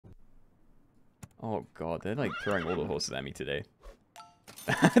Oh god, they're like throwing all the horses at me today.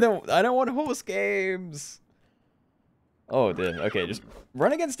 I don't want horse games. Oh dear. Okay, just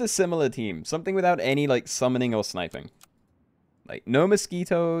run against a similar team. Something without any like summoning or sniping. Like no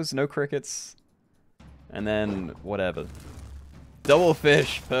mosquitoes, no crickets. And then whatever. Double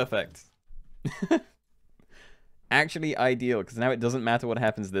fish, perfect. Actually ideal, because now it doesn't matter what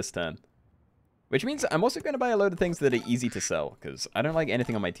happens this turn. Which means I'm also going to buy a load of things that are easy to sell, because I don't like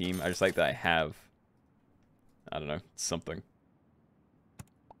anything on my team. I just like that I have, I don't know, something.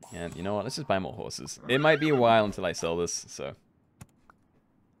 And you know what, let's just buy more horses. It might be a while until I sell this, so.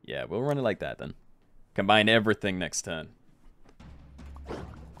 Yeah, we'll run it like that then. Combine everything next turn.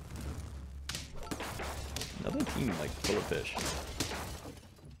 Another team, like, full of fish.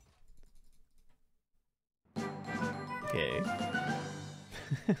 Okay.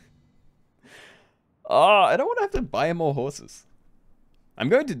 Oh, I don't want to have to buy more horses. I'm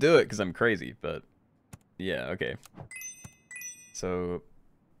going to do it because I'm crazy, but yeah, okay. So,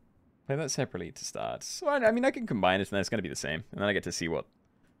 play that separately to start. So, I mean, I can combine it and then it's going to be the same. And then I get to see what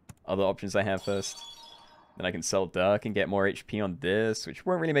other options I have first. Then I can sell Duck and get more HP on this, which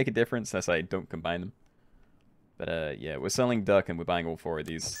won't really make a difference unless I don't combine them. But yeah, we're selling Duck and we're buying all 4 of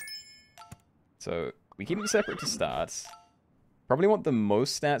these. So, we keep them separate to start. Probably want the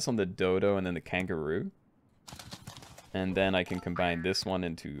most stats on the Dodo and then the Kangaroo. And then I can combine this one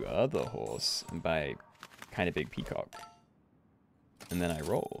into other horse and buy kind of big Peacock. And then I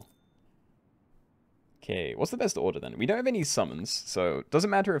roll. Okay, what's the best order then? We don't have any summons, so it doesn't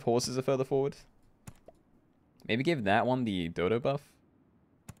matter if horses are further forward. Maybe give that one the Dodo buff.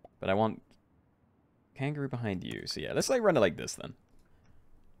 But I want Kangaroo behind you. So yeah, let's like run it like this then.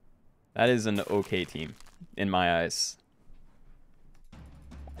 That is an okay team, in my eyes.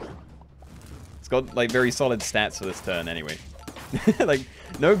 It's got like very solid stats for this turn anyway. Like,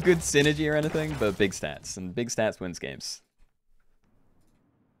 no good synergy or anything, but big stats. And big stats wins games.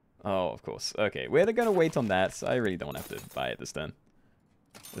 Oh, of course. Okay, we're gonna wait on that. I really don't want to have to buy it this turn.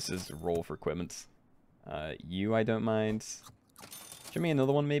 This is roll for equipment. You, I don't mind. Show me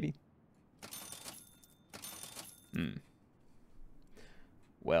another one, maybe?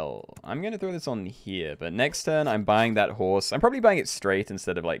 Well, I'm going to throw this on here, but next turn I'm buying that horse. I'm probably buying it straight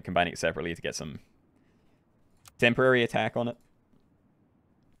instead of like combining it separately to get some temporary attack on it.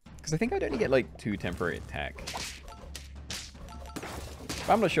 Because I think I'd only get like 2 temporary attack. But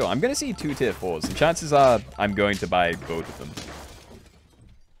I'm not sure. I'm going to see 2 tier 4s, and chances are I'm going to buy both of them.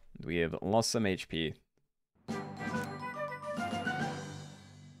 We have lost some HP.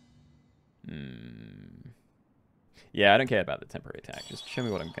 Yeah, I don't care about the temporary attack. Just show me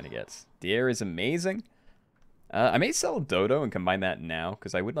what I'm going to get. Deer is amazing. I may sell Dodo and combine that now,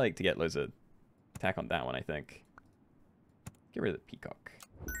 because I would like to get loads of attack on that one, I think. Get rid of the Peacock.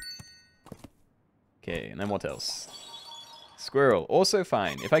 Okay, and then what else? Squirrel, also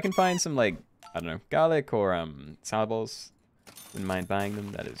fine. If I can find some, like, I don't know, garlic or salad balls, wouldn't mind buying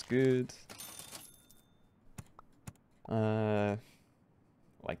them. That is good.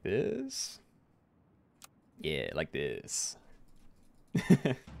 Like this. Yeah, like this.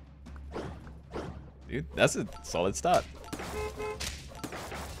 Dude, that's a solid start.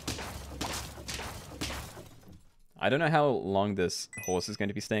 I don't know how long this horse is going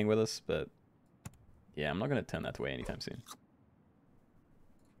to be staying with us, but yeah, I'm not going to turn that away anytime soon.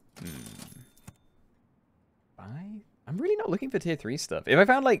 Buy? I'm really not looking for tier 3 stuff. If I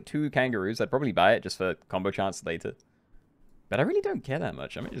found like 2 kangaroos, I'd probably buy it just for combo chance later. But I really don't care that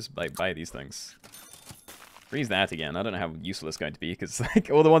much. I might just like buy these things. Freeze that again. I don't know how useful it's going to be because like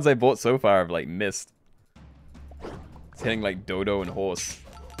all the ones I bought so far have like missed. It's hitting like Dodo and horse.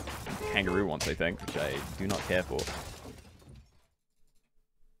 And kangaroo ones, I think, which I do not care for.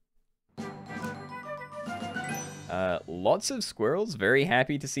 Lots of squirrels. Very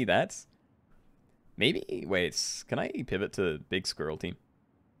happy to see that. Maybe, wait, can I pivot to big squirrel team?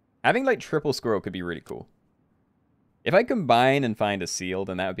 Having like triple squirrel could be really cool. If I combine and find a seal,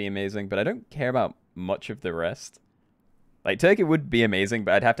 then that would be amazing, but I don't care about much of the rest. Like, turkey would be amazing,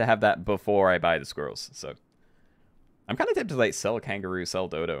 but I'd have to have that before I buy the squirrels, so. I'm kind of tempted to, like, sell kangaroo, sell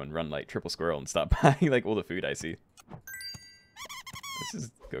dodo, and run, like, triple squirrel and start buying, like, all the food I see. Let's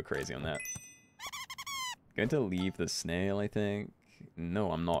just go crazy on that. Going to leave the snail, I think.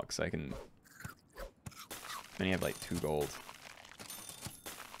 No, I'm not, because I can only have, like, 2 gold.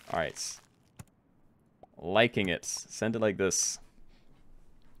 Alright. Liking it. Send it like this.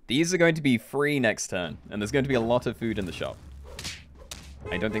 These are going to be free next turn, and there's going to be a lot of food in the shop.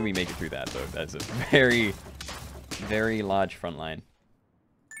 I don't think we make it through that, though. That's a very, very large front line.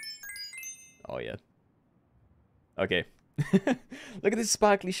 Oh, yeah. Okay. Look at this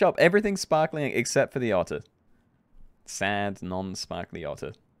sparkly shop. Everything's sparkling except for the otter. Sad, non-sparkly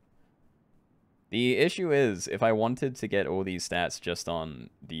otter. The issue is, if I wanted to get all these stats just on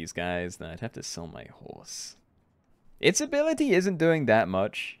these guys, then I'd have to sell my horse. Its ability isn't doing that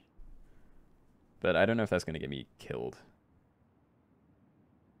much. But I don't know if that's going to get me killed.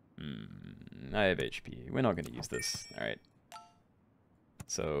 I have HP. We're not going to use this. Alright.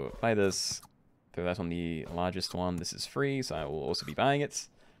 So, buy this. Throw that on the largest one. This is free, so I will also be buying it.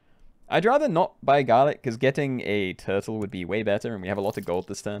 I'd rather not buy garlic, because getting a turtle would be way better, and we have a lot of gold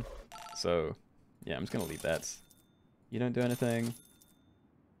this turn. So, yeah, I'm just going to leave that. You don't do anything.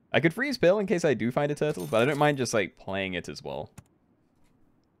 I could freeze pill in case I do find a turtle, but I don't mind just, like, playing it as well.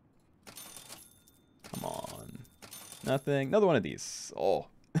 Come on. Nothing. Another one of these. Oh.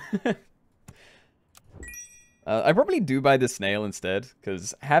 I probably do buy the snail instead,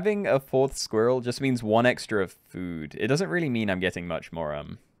 because having a 4th squirrel just means 1 extra food. It doesn't really mean I'm getting much more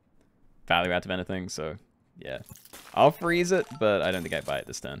value out of anything, so yeah. I'll freeze it, but I don't think I buy it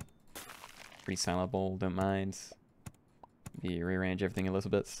this turn. Free salad bowl, don't mind. Maybe rearrange everything a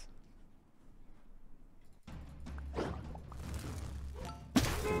little bit.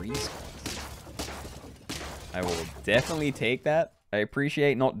 3 spots. I will definitely take that. I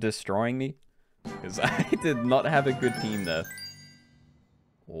appreciate not destroying me, because I did not have a good team there.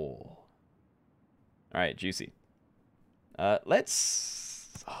 Oh. Alright, juicy.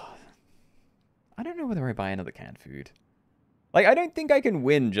 Let's... Oh, I don't know whether I buy another canned food. Like, I don't think I can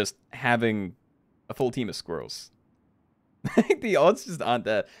win just having a full team of squirrels. The odds just aren't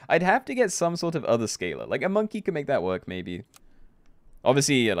there. I'd have to get some sort of other scaler. Like, a monkey could make that work, maybe.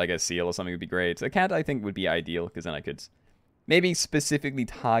 Obviously, like a seal or something would be great. A cat, I think, would be ideal, because then I could maybe specifically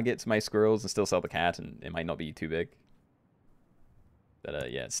target my squirrels and still sell the cat, and it might not be too big.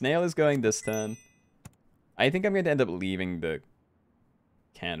 But, yeah, snail is going this turn. I think I'm going to end up leaving the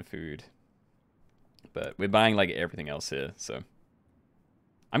canned food. But we're buying, like, everything else here, so...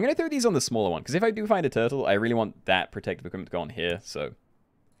 I'm going to throw these on the smaller one, because if I do find a turtle, I really want that protective equipment to go on here, so...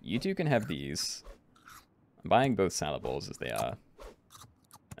 You two can have these. I'm buying both salad bowls as they are.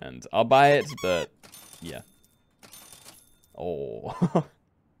 And I'll buy it, but... Yeah. Oh.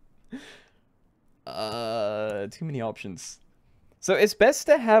 Too many options. So it's best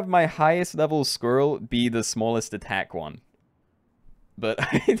to have my highest level squirrel be the smallest attack one. But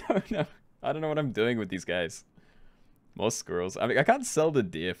I don't know. I don't know what I'm doing with these guys. More squirrels. I mean, I can't sell the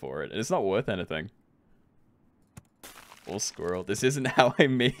deer for it. And it's not worth anything. All squirrel. This isn't how I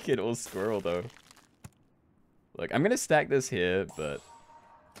make it all squirrel, though. Look, I'm going to stack this here, but...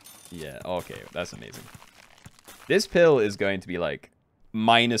 Yeah, okay. That's amazing. This pill is going to be, like,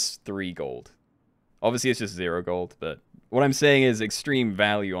 -3 gold. Obviously, it's just 0 gold, but... What I'm saying is extreme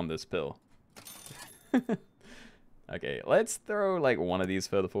value on this pill. Okay, let's throw, like, one of these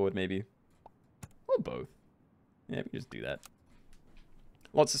further forward, maybe. Or both. Yeah, we can just do that.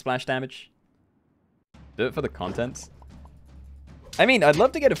 Lots of splash damage. Do it for the content. I mean, I'd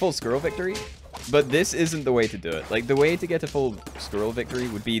love to get a full squirrel victory, but this isn't the way to do it. Like, the way to get a full squirrel victory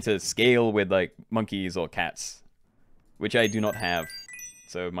would be to scale with, like, monkeys or cats. Which I do not have.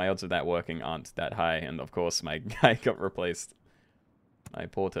 So my odds of that working aren't that high, and of course my guy got replaced. My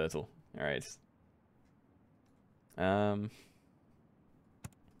poor turtle. Alright. Well,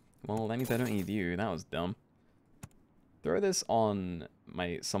 that means I don't need you. That was dumb. Throw this on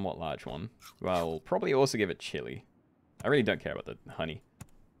my somewhat large one. Well, I'll probably also give it chili. I really don't care about the honey.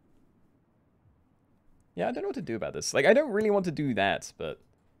 Yeah, I don't know what to do about this. Like, I don't really want to do that, but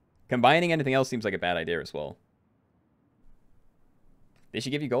combining anything else seems like a bad idea as well. They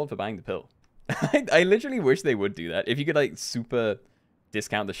should give you gold for buying the pill. I literally wish they would do that. If you could, like, super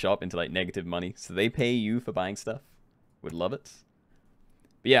discount the shop into, like, negative money, so they pay you for buying stuff. Would love it.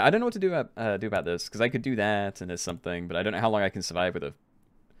 But yeah, I don't know what to do about this, because I could do that, and there's something, but I don't know how long I can survive with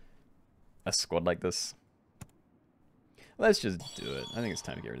a squad like this. Let's just do it. I think it's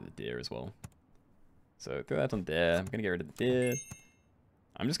time to get rid of the deer as well. So, throw that on there. I'm going to get rid of the deer.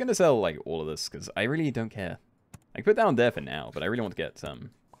 I'm just going to sell, like, all of this, because I really don't care. I can put that on there for now, but I really want to get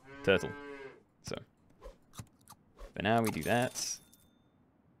turtle. So, for now, we do that.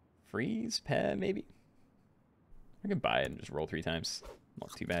 Freeze, pair, maybe? I can buy it and just roll 3 times.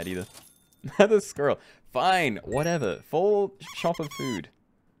 Not too bad either. The squirrel. Fine, whatever. Full shop of food.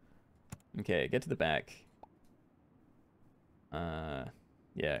 Okay, get to the back.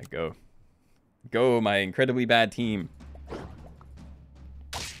 Yeah, go. Go, my incredibly bad team.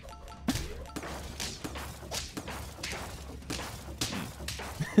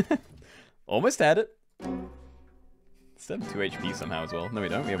 Almost had it. Still have 2 HP somehow as well. No, we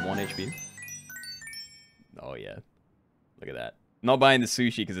don't. We have 1 HP. Oh, yeah. Look at that. Not buying the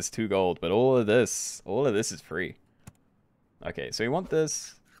sushi because it's 2 gold, but all of this is free. Okay, so we want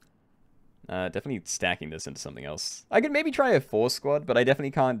this. Definitely stacking this into something else. I could maybe try a 4 squad, but I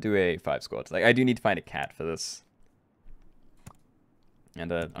definitely can't do a 5 squad. Like, I do need to find a cat for this.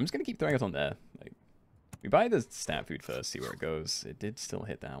 And I'm just going to keep throwing it on there. Like, we buy the stat food first, see where it goes. It did still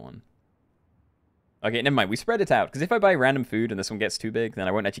hit that one. Okay, never mind. We spread it out. Because if I buy random food and this one gets too big, then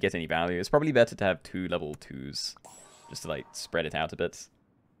I won't actually get any value. It's probably better to have 2 level 2s. Just to, like, spread it out a bit.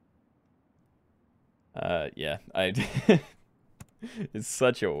 Yeah. It's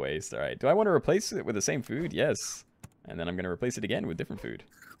such a waste. Alright, do I want to replace it with the same food? Yes. And then I'm going to replace it again with different food.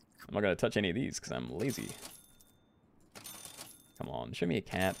 I'm not going to touch any of these because I'm lazy. Come on, show me a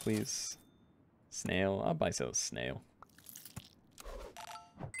cat, please. Snail. I'll buy a snail.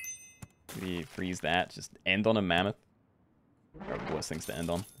 Maybe freeze that. Just end on a mammoth. Or worst things to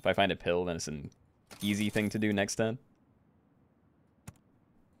end on. If I find a pill, then it's an easy thing to do next turn.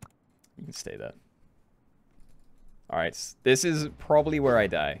 You can stay there. Alright, this is probably where I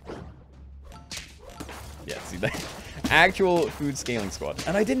die. Yeah, see that? Actual food scaling squad.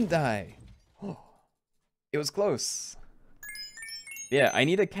 And I didn't die. It was close. Yeah, I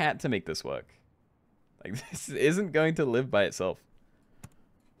need a cat to make this work. Like, this isn't going to live by itself.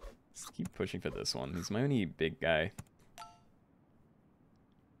 Let's keep pushing for this one. He's my only big guy.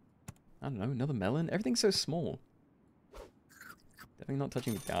 I don't know, another melon? Everything's so small. Definitely not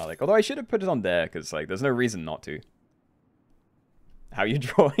touching the garlic. Although I should have put it on there, because, like, there's no reason not to. How you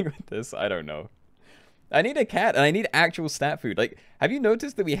drawing with this? I don't know. I need a cat, and I need actual stat food. Like, have you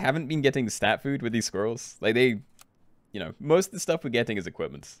noticed that we haven't been getting stat food with these squirrels? Like, they... You know, most of the stuff we're getting is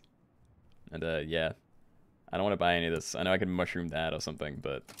equipment. And, yeah. I don't want to buy any of this. I know I can mushroom that or something,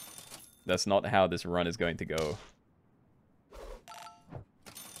 but... That's not how this run is going to go.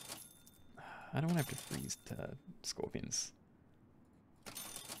 I don't want to have to freeze scorpions.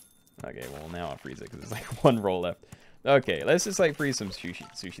 Okay, well, now I'll freeze it because there's like 1 roll left. Okay, let's just like freeze some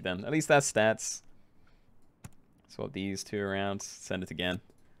sushi then. At least that's stats. Swap these 2 around. Send it again.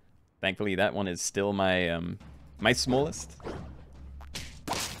 Thankfully, that one is still my my smallest.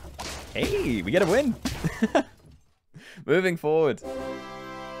 Hey, we get a win. Moving forward.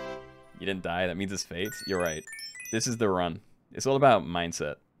 You didn't die. That means it's fate. You're right. This is the run. It's all about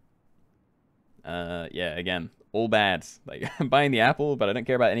mindset. Yeah, again, all bad. Like, I'm buying the apple, but I don't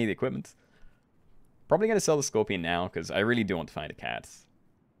care about any of the equipment. Probably going to sell the scorpion now, because I really do want to find a cat.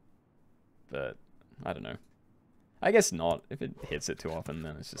 But, I don't know. I guess not. If it hits it too often,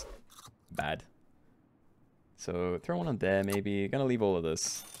 then it's just bad. So, throw one on there, maybe. Gonna leave all of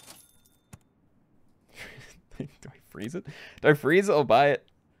this. Do I freeze it? Do I freeze it or buy it?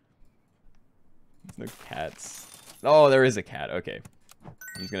 There's no cats. Oh, there is a cat. Okay.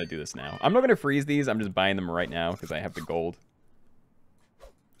 I'm just going to do this now. I'm not going to freeze these. I'm just buying them right now because I have the gold.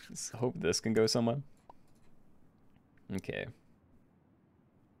 Just hope this can go somewhere. Okay.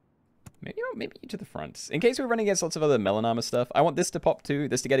 Maybe to the front. In case we're running against lots of other melanoma stuff, I want this to pop too,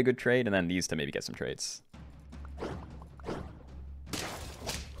 this to get a good trade, and then these to maybe get some trades.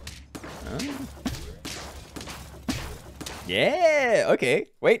 Yeah! Okay.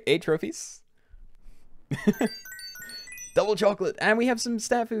 Wait, 8 trophies. Double chocolate! And we have some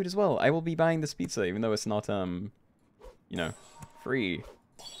stat food as well. I will be buying this pizza, even though it's not, you know, free.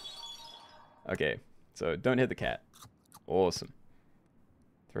 Okay. So, don't hit the cat. Awesome.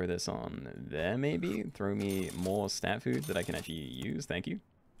 Throw this on there, maybe. Throw me more stat food that I can actually use. Thank you.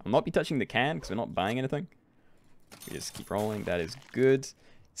 I'll not be touching the can, because we're not buying anything. We just keep rolling. That is good.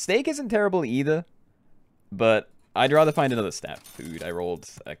 Steak isn't terrible either. But I'd rather find another stat food. I rolled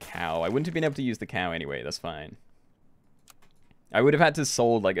a cow. I wouldn't have been able to use the cow anyway. That's fine. I would have had to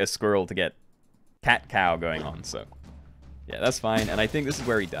sold like a squirrel to get cat-cow going on, so... Yeah, that's fine. And I think this is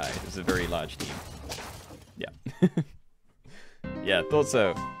where he died. It's a very large team. Yeah. Yeah, thought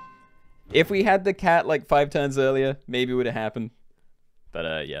so. If we had the cat like 5 turns earlier, maybe it would have happened.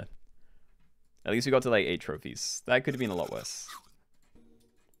 But, yeah. At least we got to like 8 trophies. That could have been a lot worse.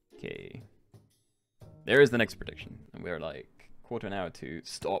 Okay. There is the next prediction. And we're like, quarter an hour to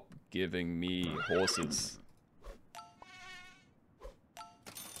stop giving me horses.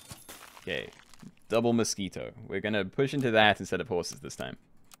 Okay. Double mosquito. We're gonna push into that instead of horses this time.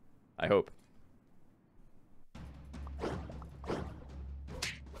 I hope.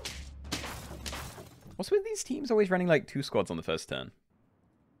 What's with these teams always running like 2 squads on the first turn?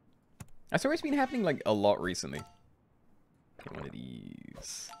 That's always been happening like a lot recently. Okay, one of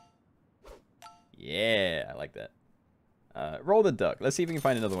these. Yeah, I like that. Roll the duck. Let's see if we can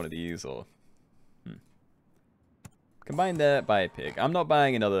find another one of these or... Combine that, buy a pig. I'm not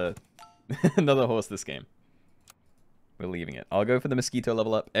buying another another horse this game. We're leaving it. I'll go for the mosquito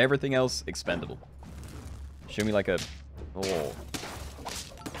level up. Everything else, expendable. Show me like a... Oh.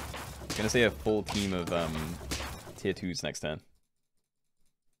 I'm gonna say a full team of tier 2s next turn.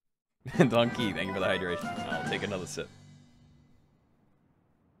 Donkey, thank you for the hydration. I'll take another sip.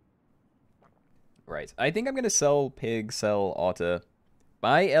 Right. I think I'm gonna sell pig, sell otter,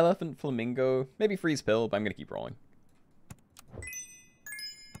 buy elephant, flamingo, maybe freeze pill, but I'm gonna keep rolling.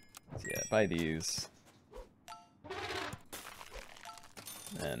 So yeah, buy these.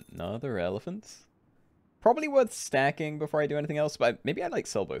 And another elephant. Probably worth stacking before I do anything else, but maybe I'd like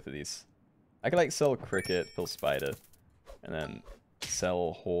sell both of these. I could like sell cricket, pill spider, and then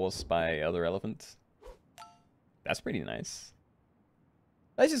sell horse, buy other elephant. That's pretty nice.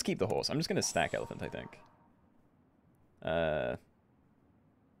 Let's just keep the horse. I'm just gonna stack elephant, I think.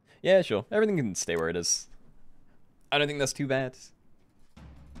 Yeah, sure. Everything can stay where it is. I don't think that's too bad.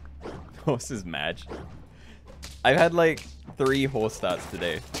 Horse is mad. I've had like 3 horse starts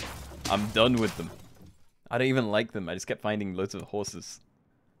today. I'm done with them. I don't even like them. I just kept finding loads of horses.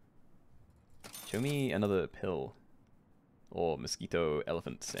 Show me another pill. Or mosquito,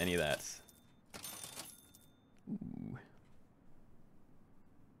 elephant, any of that. Ooh.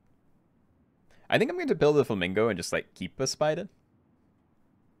 I think I'm going to build a flamingo and just like keep a spider.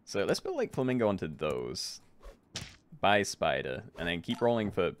 So let's build like flamingo onto those. Buy spider. And then keep rolling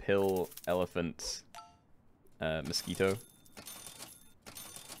for pill, elephant, mosquito.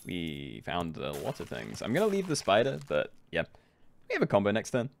 We found a lot of things. I'm going to leave the spider, but yeah. We have a combo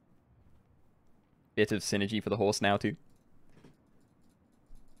next turn. Bit of synergy for the horse now too.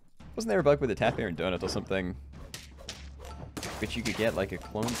 Wasn't there a bug with a tapir and donut or something? Which you could get like a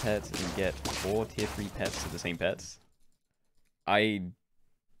clone pet and get 4 tier 3 pets of the same pets? I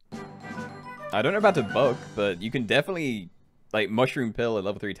don't know about the bug, but you can definitely like mushroom pill a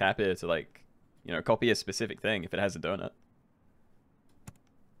level 3 tapir to like, you know, copy a specific thing if it has a donut.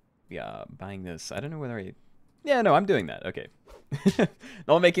 We are buying this. I don't know whether I... Yeah, no, I'm doing that. Okay.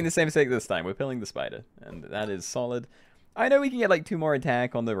 Not making the same mistake this time. We're pilling the spider, and that is solid. I know we can get like 2 more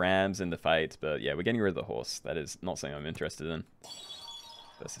attack on the rams in the fight, but yeah, we're getting rid of the horse. That is not something I'm interested in.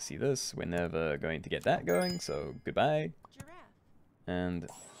 First to see this, we're never going to get that going, so goodbye. Giraffe. And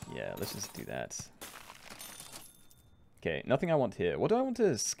yeah, let's just do that. Okay, nothing I want here. What do I want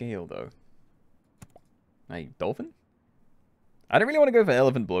to scale though? My dolphin? I don't really want to go for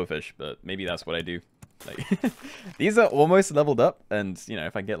elephant blowfish, but maybe that's what I do. Like, these are almost leveled up, and you know,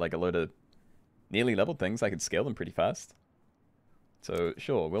 if I get like a load of nearly leveled things, I could scale them pretty fast. So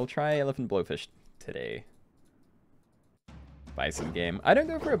sure, we'll try elephant blowfish today. Bison game. I don't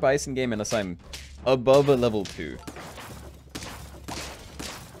go for a bison game unless I'm above a level 2.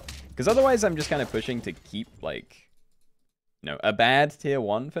 Because otherwise I'm just kind of pushing to keep like, you know, a bad tier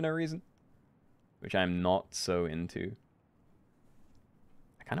 1 for no reason. Which I'm not so into.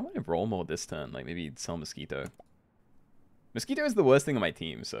 I kind of want to roll more this turn, like maybe sell Mosquito. Mosquito is the worst thing on my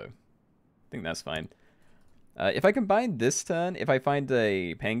team, so I think that's fine. If I combine this turn, if I find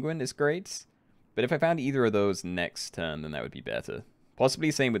a penguin, it's great. But if I found either of those next turn, then that would be better. Possibly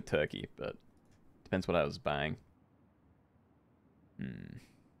same with turkey, but depends what I was buying.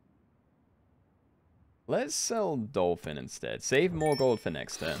 Let's sell dolphin instead. Save more gold for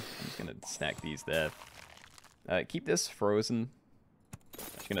next turn. I'm just going to stack these there. Keep this frozen. I'm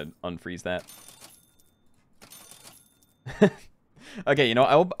just going to unfreeze that. Okay, you know,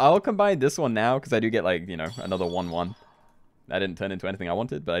 I'll combine this one now, because I do get, like, you know, another 1-1. That didn't turn into anything I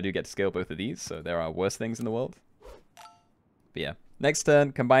wanted, but I do get to scale both of these, so there are worse things in the world. But yeah, next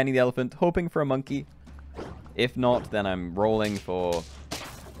turn, combining the elephant, hoping for a monkey. If not, then I'm rolling for,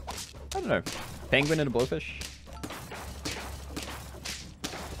 I don't know, penguin and a blowfish.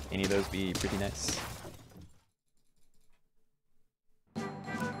 Any of those be pretty nice.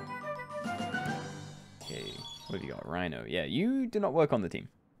 Okay. What have you got? Rhino. Yeah, you do not work on the team.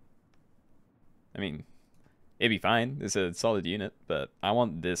 I mean, it'd be fine. It's a solid unit, but I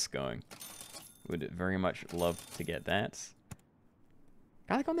want this going. Would very much love to get that.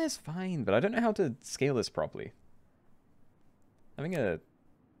 Garlic on there is fine, but I don't know how to scale this properly. Having a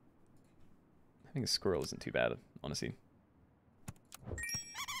squirrel isn't too bad, honestly.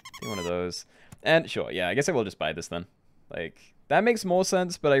 Take one of those. And sure, yeah, I guess I will just buy this then. Like, that makes more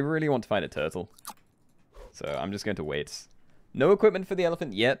sense, but I really want to find a turtle. So I'm just going to wait. No equipment for the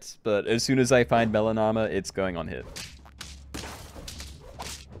elephant yet, but as soon as I find melon armor, it's going on hit.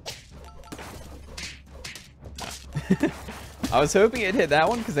 I was hoping it hit that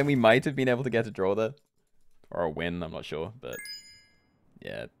one, because then we might have been able to get a draw there. Or a win, I'm not sure, but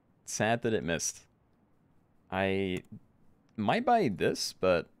yeah, sad that it missed. I might buy this,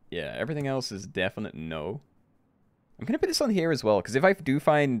 but yeah, everything else is definite no. I'm going to put this on here as well, because if I do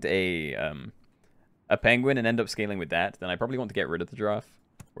find a penguin and end up scaling with that, then I probably want to get rid of the giraffe.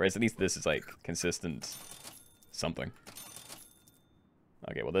 Whereas at least this is, like, consistent something.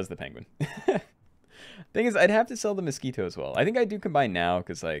 Okay, well, there's the penguin. Thing is, I'd have to sell the mosquito as well. I think I do combine now,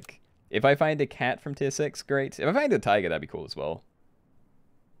 because, like, if I find a cat from tier 6, great. If I find a tiger, that'd be cool as well.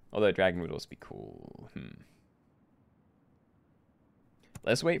 Although a dragon would also be cool.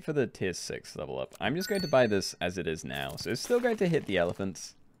 Let's wait for the tier 6 level up. I'm just going to buy this as it is now. So it's still going to hit the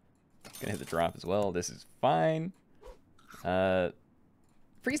elephants. It's going to hit the giraffe as well. This is fine.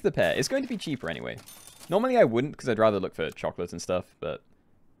 Freeze the pear. It's going to be cheaper anyway. Normally I wouldn't, because I'd rather look for chocolate and stuff, but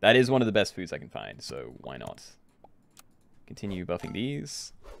that is one of the best foods I can find, so why not? Continue buffing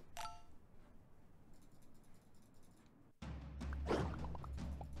these.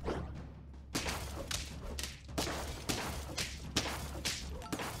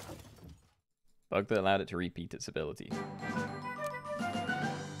 Bug that allowed it to repeat its ability.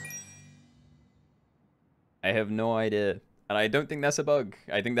 I have no idea. And I don't think that's a bug.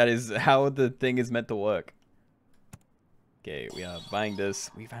 I think that is how the thing is meant to work. Okay, we are buying this.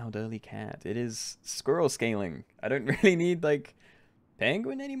 We found early cat. It is squirrel scaling. I don't really need, like,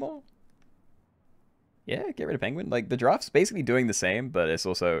 penguin anymore. Yeah, get rid of penguin. Like, the giraffe's basically doing the same, but it's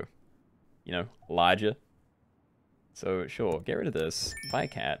also, you know, larger. So, sure, get rid of this. Buy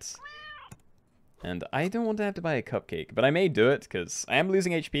cats. And I don't want to have to buy a cupcake, but I may do it, because I am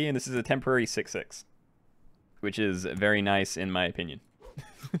losing HP, and this is a temporary 6-6. Which is very nice, in my opinion.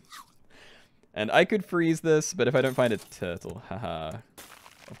 And I could freeze this, but if I don't find a turtle, haha,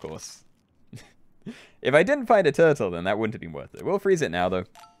 of course. If I didn't find a turtle, then that wouldn't have been worth it. We'll freeze it now, though.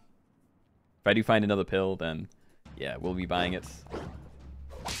 If I do find another pill, then, yeah, we'll be buying it.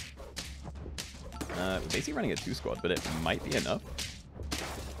 We're basically running a 2-squad, but it might be enough.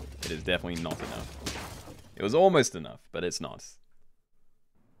 It is definitely not enough. It was almost enough, but it's not.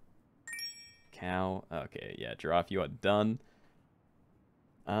 Cow. Okay, yeah, giraffe, you are done.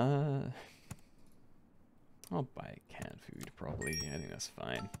 I'll buy canned food, probably. I think that's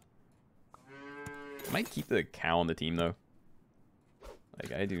fine. I might keep the cow on the team, though.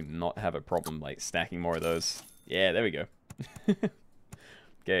 Like, I do not have a problem, like, stacking more of those. Yeah, there we go.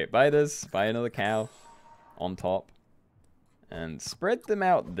 Okay, buy this. Buy another cow on top. And spread them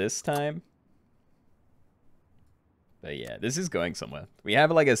out this time. But yeah, this is going somewhere. We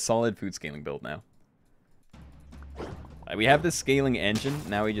have like a solid food scaling build now. We have the scaling engine.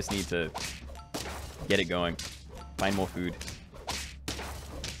 Now we just need to get it going. Find more food.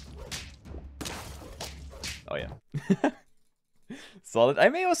 Oh yeah. Solid. I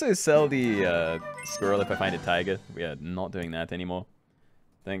may also sell the squirrel if I find a tiger. We are not doing that anymore.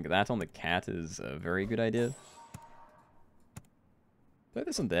 I think that on the cat is a very good idea. Put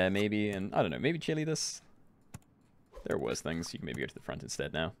this on there maybe, and I don't know, maybe chili this. There are worse things. You can maybe go to the front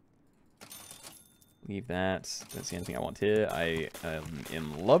instead now. Leave that. Don't see anything I want here. I am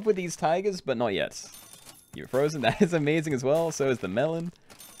in love with these tigers, but not yet. You're frozen. That is amazing as well. So is the melon.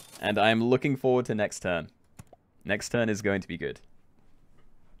 And I'm looking forward to next turn. Next turn is going to be good.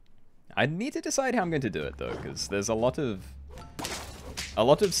 I need to decide how I'm going to do it, though, because there's a lot of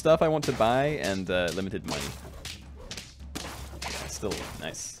stuff I want to buy and limited money. Yeah, still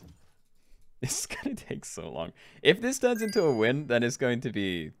nice. This is going to take so long. If this turns into a win, then it's going to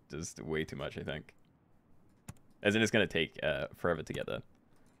be just way too much, I think. As in, it's going to take forever to get there.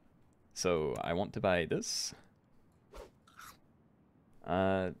 So, I want to buy this.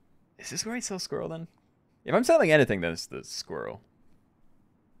 Is this where I sell squirrel, then? If I'm selling anything, then it's the squirrel.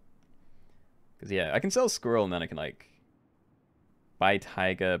 Because, yeah, I can sell squirrel, and then I can, like, buy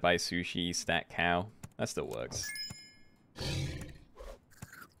tiger, buy sushi, stack cow. That still works.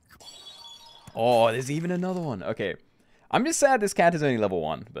 Oh, there's even another one. Okay. I'm just sad this cat is only level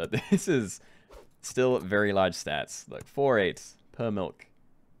 1, but this is still very large stats. Like 4/8 per milk.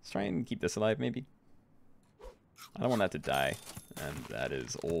 Let's try and keep this alive, maybe. I don't want that to die. And that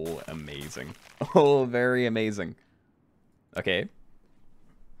is all amazing. All very amazing. Okay.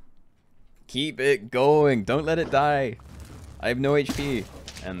 Keep it going. Don't let it die. I have no HP.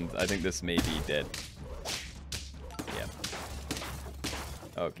 And I think this may be dead. Yeah.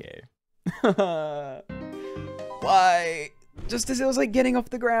 Okay. Why? Just as it was like getting off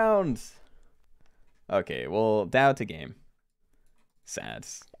the ground. Okay, well, down to game. Sad.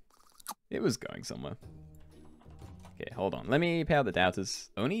 It was going somewhere. Okay, hold on. Let me pay out the doubters.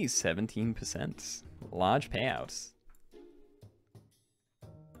 Only 17%. Large payouts.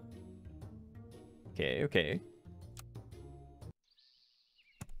 Okay, okay.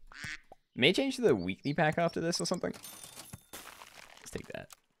 May change to the weekly pack after this or something. Let's take that.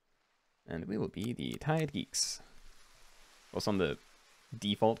 And we will be the Tired Geeks. What's on the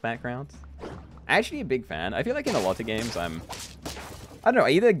default background. Actually a big fan. I feel like in a lot of games I don't know,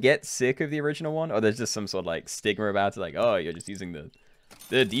 I either get sick of the original one or there's just some sort of like stigma about it, like, oh, you're just using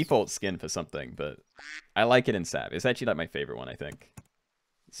the default skin for something, but I like it in SAP. It's actually like my favorite one, I think.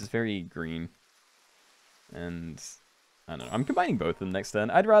 This is very green. And I don't know, I'm combining both of them next turn.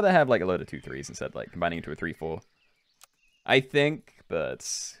 I'd rather have like a load of 2-3s instead of like combining into a 3-4. I think, but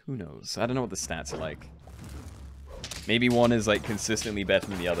who knows? I don't know what the stats are like. Maybe one is like consistently better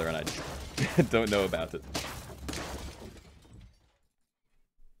than the other and I just don't know about it.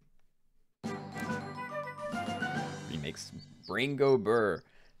 Remakes Bringo Burr.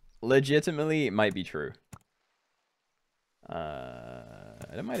 Legitimately, it might be true.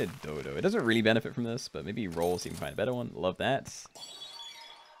 I don't mind a Dodo. It doesn't really benefit from this, but maybe Roll so you can find a better one. Love that.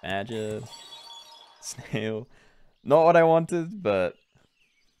 Badger. Snail. Not what I wanted, but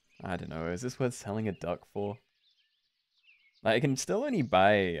I don't know. Is this worth selling a duck for? Like, I can still only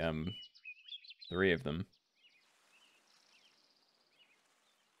buy 3 of them.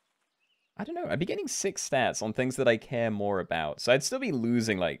 I don't know. I'd be getting 6 stats on things that I care more about. So I'd still be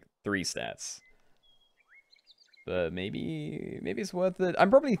losing like 3 stats. But maybe it's worth it. I'm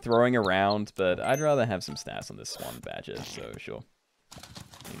probably throwing around, but I'd rather have some stats on this Swan Badger, so sure.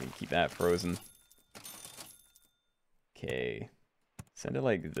 Maybe keep that frozen. Okay. Send it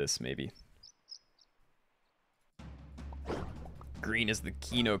like this, maybe. Green is the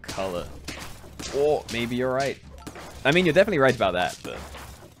Keenoe color. Or maybe you're right. I mean, you're definitely right about that,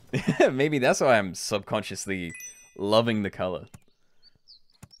 but maybe that's why I'm subconsciously loving the color.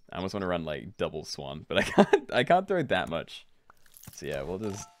 I almost want to run like double Swan, but I can't throw it that much. So yeah, we'll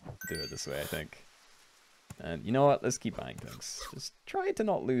just do it this way, I think. And you know what? Let's keep buying things. Just try to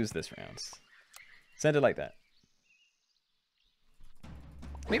not lose this round. Send it like that.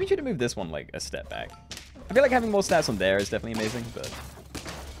 Maybe you should have moved this one like a step back. I feel like having more stats on there is definitely amazing, but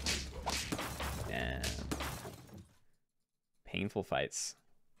damn. Painful fights.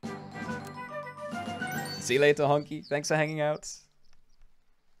 See you later, Honky. Thanks for hanging out.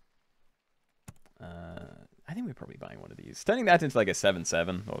 I think we're probably buying one of these. Turning that into like a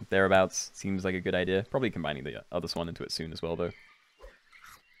 7-7 or thereabouts seems like a good idea. Probably combining the other Swan into it soon as well, though.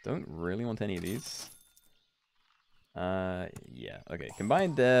 Don't really want any of these. Yeah. Okay,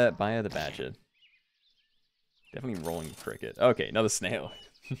 combined there, buy the Badger. Definitely rolling Cricket. Okay, another Snail.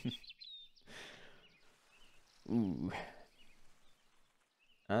 Ooh.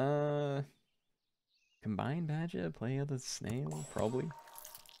 Combine Badger, play other Snail, probably.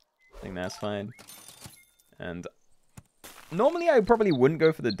 I think that's fine. And normally I probably wouldn't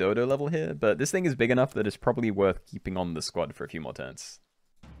go for the Dodo level here, but this thing is big enough that it's probably worth keeping on the squad for a few more turns.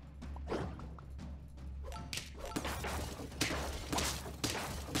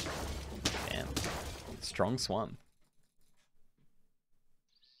 Damn. Strong Swan.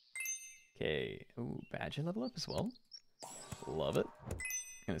 Okay. Ooh, Badger level up as well. Love it. I'm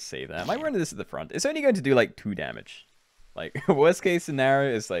gonna save that. I might run this at the front. It's only going to do like 2 damage. Like, worst case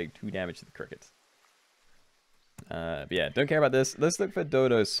scenario is like 2 damage to the Cricket. But yeah, don't care about this. Let's look for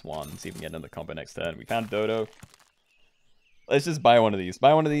Dodo's Swan. See if we can get another combo next turn. We found Dodo. Let's just buy one of these.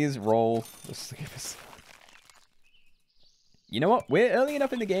 Buy one of these, roll. Let's look at this. You know what? We're early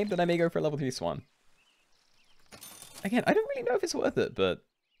enough in the game that I may go for a level 3 Swan. Again, I don't really know if it's worth it, but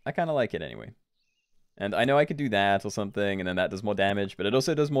I kind of like it anyway. And I know I could do that or something, and then that does more damage, but it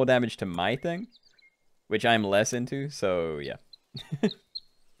also does more damage to my thing, which I'm less into, so yeah.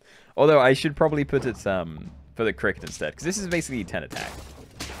 Although I should probably put it for the Cricket instead, because this is basically 10 attack.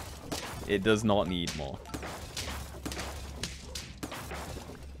 It does not need more.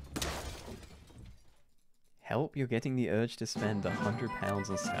 Help, you're getting the urge to spend £100 on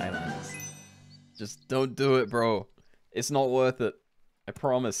Skylanders. Just don't do it, bro. It's not worth it. I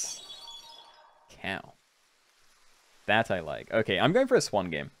promise. Cow. That I like. Okay, I'm going for a Swan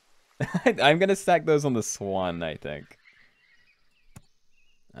game. I'm going to stack those on the Swan, I think.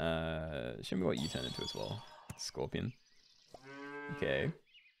 Show me what you turn into as well. Scorpion. Okay.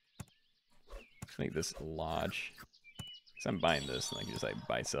 Let's make this large. So I'm buying this, and I can just like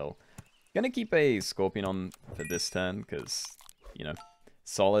buy sell. Gonna keep a Scorpion on for this turn, because, you know,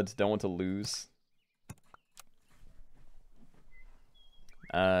 solid, don't want to lose.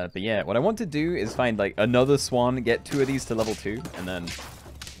 But yeah, what I want to do is find like another Swan, get 2 of these to level 2, and then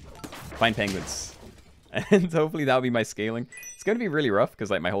find penguins. And hopefully that'll be my scaling. It's going to be really rough because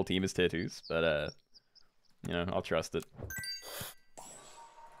like my whole team is tier 2s, but you know, I'll trust it.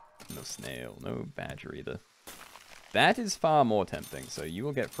 No Snail, no Badger either. That is far more tempting, so you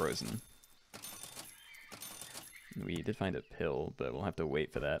will get frozen. We did find a pill, but we'll have to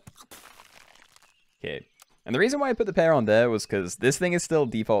wait for that. Okay, And the reason why I put the pair on there was because this thing is still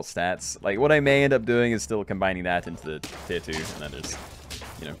default stats. Like, what I may end up doing is still combining that into the tier 2, and then just,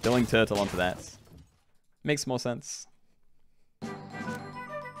 you know, filling turtle onto that. Makes more sense.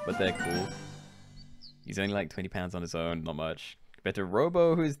 But they're cool. He's only like 20 pounds on his own, not much. Compared to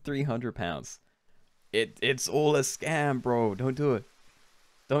Robo, who's 300 pounds. It's all a scam, bro. Don't do it.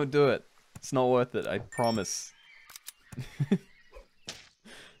 Don't do it. It's not worth it, I promise.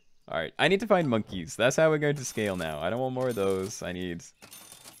 Alright, I need to find monkeys. That's how we're going to scale now. I don't want more of those. I need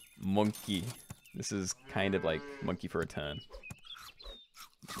monkey. This is kind of like monkey for a turn.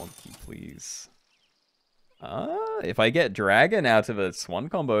 Monkey, please. If I get dragon out of a swan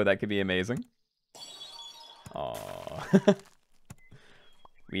combo, that could be amazing. Aww.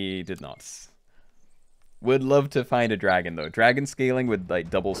 We did not. Would love to find a dragon, though. Dragon scaling with, like,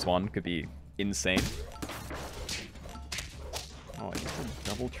 double swan could be insane. Oh, I need to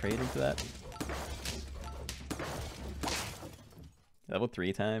double trade into that. Level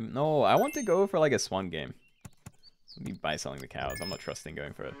 3 time? No, I want to go for, like, a swan game. Let me buy selling the cows. I'm not trusting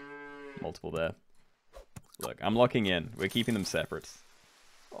going for multiple there. Look, I'm locking in. We're keeping them separate.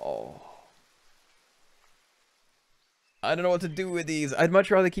 Oh. I don't know what to do with these. I'd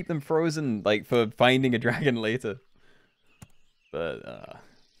much rather keep them frozen, like, for finding a dragon later. But,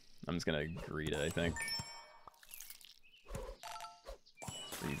 I'm just gonna greed it, I think.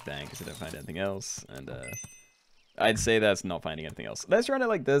 Freeze dang, because I don't find anything else. And, I'd say that's not finding anything else. Let's run it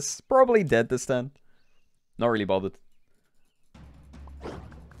like this. Probably dead this turn. Not really bothered.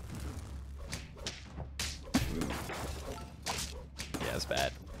 Yeah, it's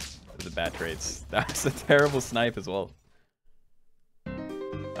bad. Those are bad trades. That's a terrible snipe as well.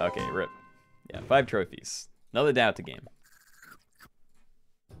 Okay, rip. Yeah, 5 trophies. Another doubt to game.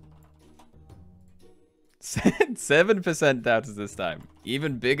 7% doubts this time.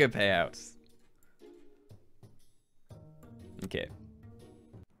 Even bigger payouts. Okay.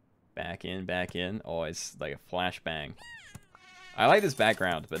 Back in, back in. Oh, it's like a flashbang. I like this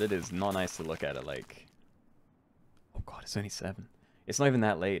background, but it is not nice to look at it like... Oh god, it's only 7. It's not even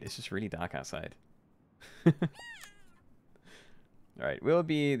that late. It's just really dark outside. Alright, we'll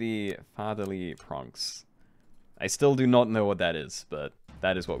be the fatherly pronks. I still do not know what that is, but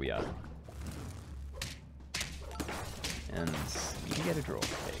that is what we are. And we can get a draw.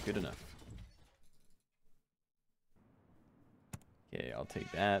 Okay, good enough. Okay, I'll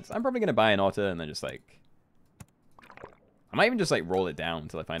take that. I'm probably gonna buy an otter and then just like... I might even just like roll it down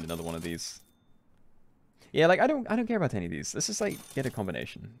until I find another one of these. Yeah, like I don't care about any of these. Let's just like get a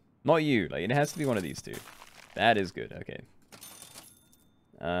combination. Not you, like it has to be one of these two. That is good, okay.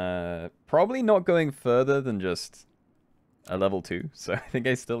 Probably not going further than just a level 2, so I think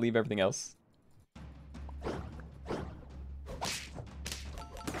I still leave everything else.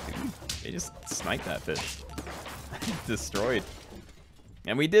 Dude, they just sniped that fish. Destroyed.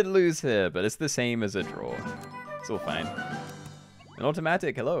 And we did lose here, but it's the same as a draw. It's all fine. An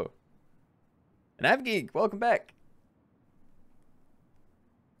automatic, hello. An Avgeek, welcome back.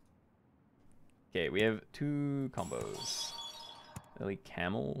 Okay, we have 2 combos. Early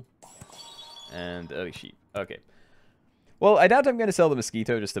camel and early sheep. Okay. Well, I doubt I'm going to sell the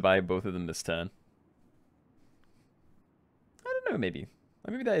mosquito just to buy both of them this turn. I don't know, maybe.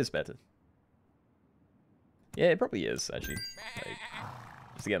 Maybe that is better. Yeah, it probably is, actually. Like,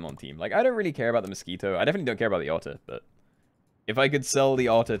 just to get them on team. Like, I don't really care about the mosquito. I definitely don't care about the otter, but if I could sell the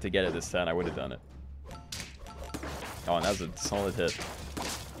otter to get it this turn, I would have done it. Oh, and that was a solid hit.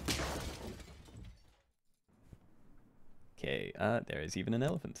 Okay, there is even an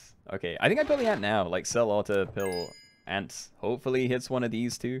elephant. Okay, I think I pill the ant now. Like, sell otter, pill ant. Hopefully hits one of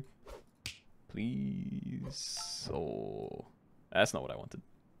these two. Please. Oh, that's not what I wanted.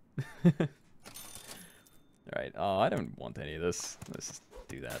 Alright, oh, I don't want any of this. Let's just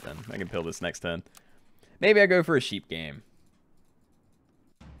do that then. I can pill this next turn. Maybe I go for a sheep game.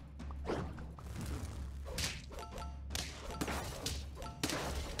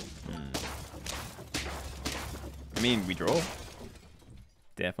 I mean, we draw.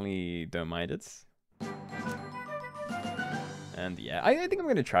 Definitely don't mind it. And yeah, I think I'm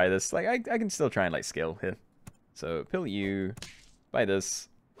going to try this. Like, I can still try and, like, scale here. So, pill you. Buy this.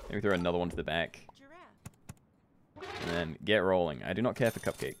 Maybe throw another one to the back. And then get rolling. I do not care for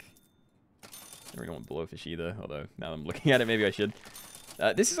Cupcake. I really don't want Blowfish either. Although, now I'm looking at it, maybe I should.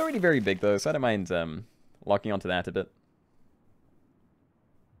 This is already very big, though, so I don't mind locking onto that a bit.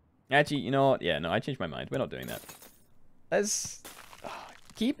 Actually, you know what? Yeah, no, I changed my mind. We're not doing that. Let's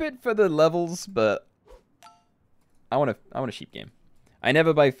keep it for the levels, but I want a sheep game. I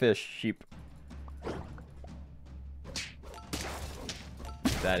never buy fish, sheep.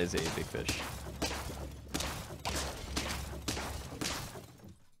 That is a big fish.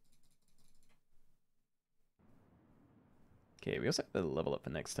 Okay, we also have to level up for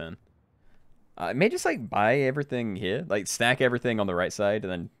next turn. I may just, like, buy everything here. Like, stack everything on the right side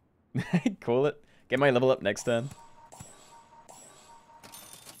and then call it. Get my level up next turn.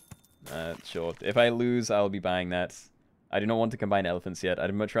 Sure. If I lose, I'll be buying that. I do not want to combine elephants yet.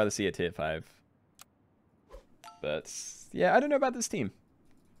 I'd much rather see a tier 5. But, yeah, I don't know about this team.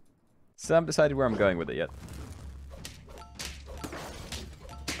 So I haven't decided where I'm going with it yet.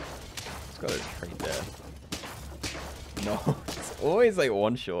 Just got to trade there. No, it's always like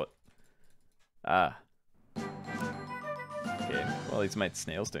one short. Ah. Okay, well, at least my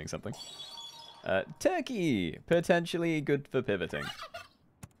snail's doing something. Turkey! Potentially good for pivoting.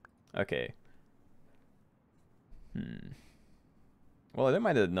 Okay. Well, I don't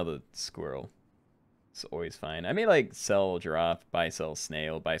mind another squirrel. It's always fine. I may, like, sell giraffe, buy, sell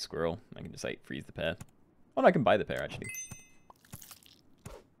snail, buy squirrel. I can just, like, freeze the pair. Oh, no, I can buy the pair, actually.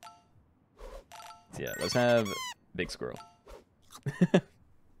 So, yeah, let's have big squirrel.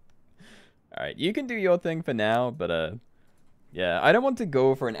 Alright, you can do your thing for now, but, yeah, I don't want to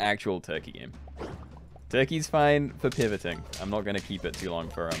go for an actual turkey game. Turkey's fine for pivoting. I'm not going to keep it too long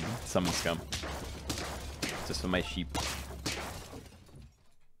for, some scum. Just for my sheep.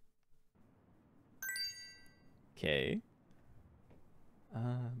 Okay.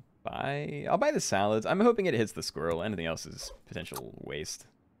 I'll buy the salads. I'm hoping it hits the squirrel. Anything else is potential waste.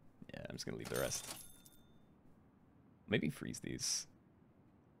 Yeah, I'm just going to leave the rest. Maybe freeze these.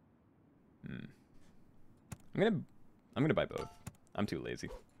 I'm gonna buy both. I'm too lazy.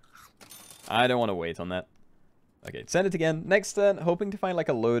 I don't want to wait on that. Okay, send it again. Next turn, hoping to find like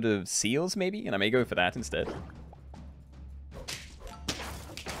a load of seals maybe, and I may go for that instead.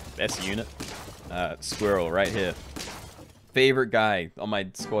 Best unit. Squirrel right here. Favorite guy on my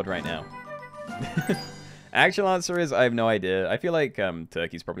squad right now. Actual answer is I have no idea. I feel like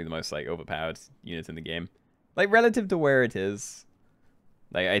Turkey's probably the most like overpowered unit in the game. Like relative to where it is.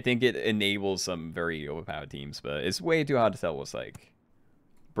 Like I think it enables some very overpowered teams, but it's way too hard to tell what's like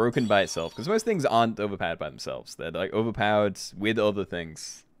broken by itself. Because most things aren't overpowered by themselves. They're like overpowered with other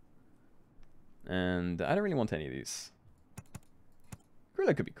things. And I don't really want any of these.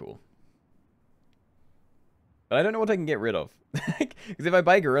 Gorilla could be cool. But I don't know what I can get rid of. Because if I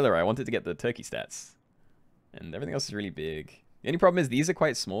buy Gorilla, I want it to get the turkey stats. And everything else is really big. The only problem is these are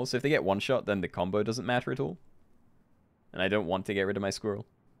quite small, so if they get one shot, then the combo doesn't matter at all. And I don't want to get rid of my squirrel.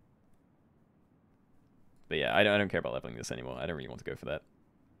 But yeah, I don't care about leveling this anymore. I don't really want to go for that.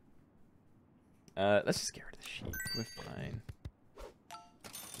 Let's just get rid of the sheep. We're fine.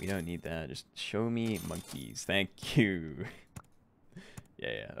 We don't need that. Just show me monkeys. Thank you.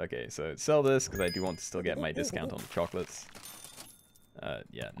 Yeah, okay. So sell this, because I do want to still get my discount on the chocolates.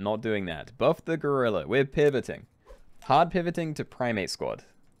 Yeah, not doing that. Buff the gorilla. We're pivoting. Hard pivoting to primate squad.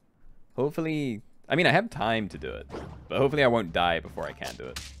 Hopefully... I mean, I have time to do it. But hopefully I won't die before I can do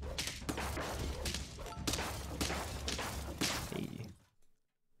it. Hey.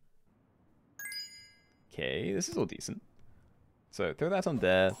 Okay, this is all decent. So throw that on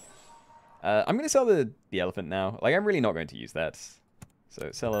there. I'm going to sell the elephant now. Like, I'm really not going to use that. So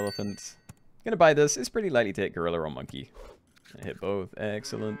sell elephant. Going to buy this. It's pretty likely to hit gorilla or monkey. Hit both.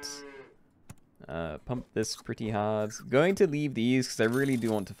 Excellent. Pump this pretty hard. Going to leave these because I really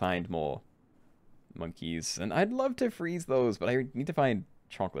do want to find more monkeys. And I'd love to freeze those, but I need to find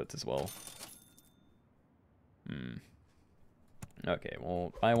chocolate as well. Okay,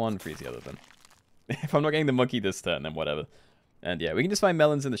 well, buy one, freeze the other then. If I'm not getting the monkey this turn, then whatever. And yeah, we can just find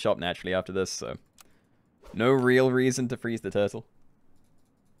melons in the shop naturally after this, so... no real reason to freeze the turtle.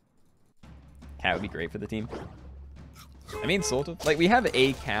 Cat would be great for the team. I mean, sort of. Like, we have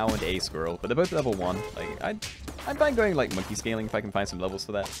a cow and a squirrel, but they're both level 1. Like, I'm fine going, like, monkey scaling if I can find some levels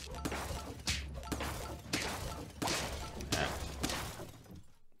for that. Ah.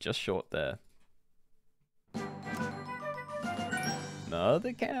 Just short there.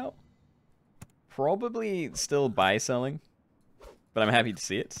 Another cow. Probably still buy-selling, but I'm happy to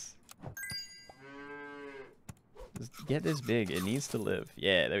see it. Just get this big. It needs to live.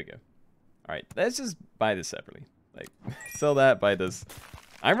 Yeah, there we go. Alright, let's just buy this separately. Like, sell that, buy this.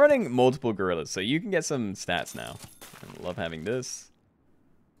 I'm running multiple gorillas, so you can get some stats now. I love having this.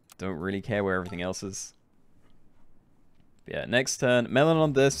 Don't really care where everything else is. But yeah, next turn. Melon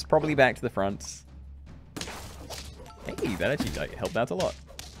on this, probably back to the front. Hey, that actually like, helped out a lot.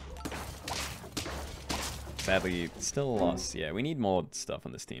 Sadly, still a loss. Yeah, we need more stuff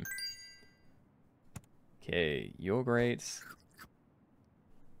on this team. Okay, you're great.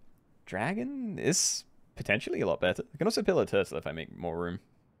 Dragon is potentially a lot better. I can also pill a turtle if I make more room.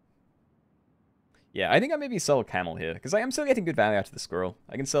 Yeah, I think I maybe sell camel here, because I am still getting good value out of the squirrel.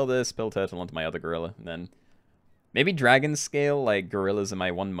 I can sell this, pill turtle onto my other gorilla, and then Maybe dragon scale, like gorillas and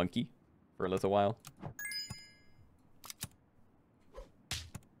my one monkey for a little while.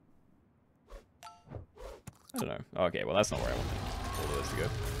 I don't know. Okay, well, that's not where I want all of this to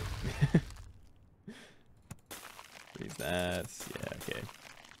go. Freeze that. Yeah, okay.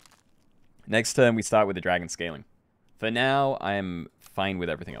 Next turn, we start with the dragon scaling. For now, I'm fine with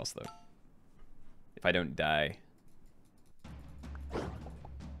everything else, though. If I don't die.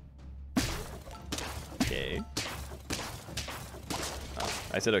 Okay. Oh,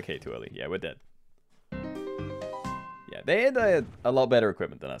 I said okay too early. Yeah, we're dead. Yeah, they had a lot better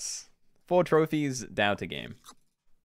equipment than us. 4 trophies, down to game.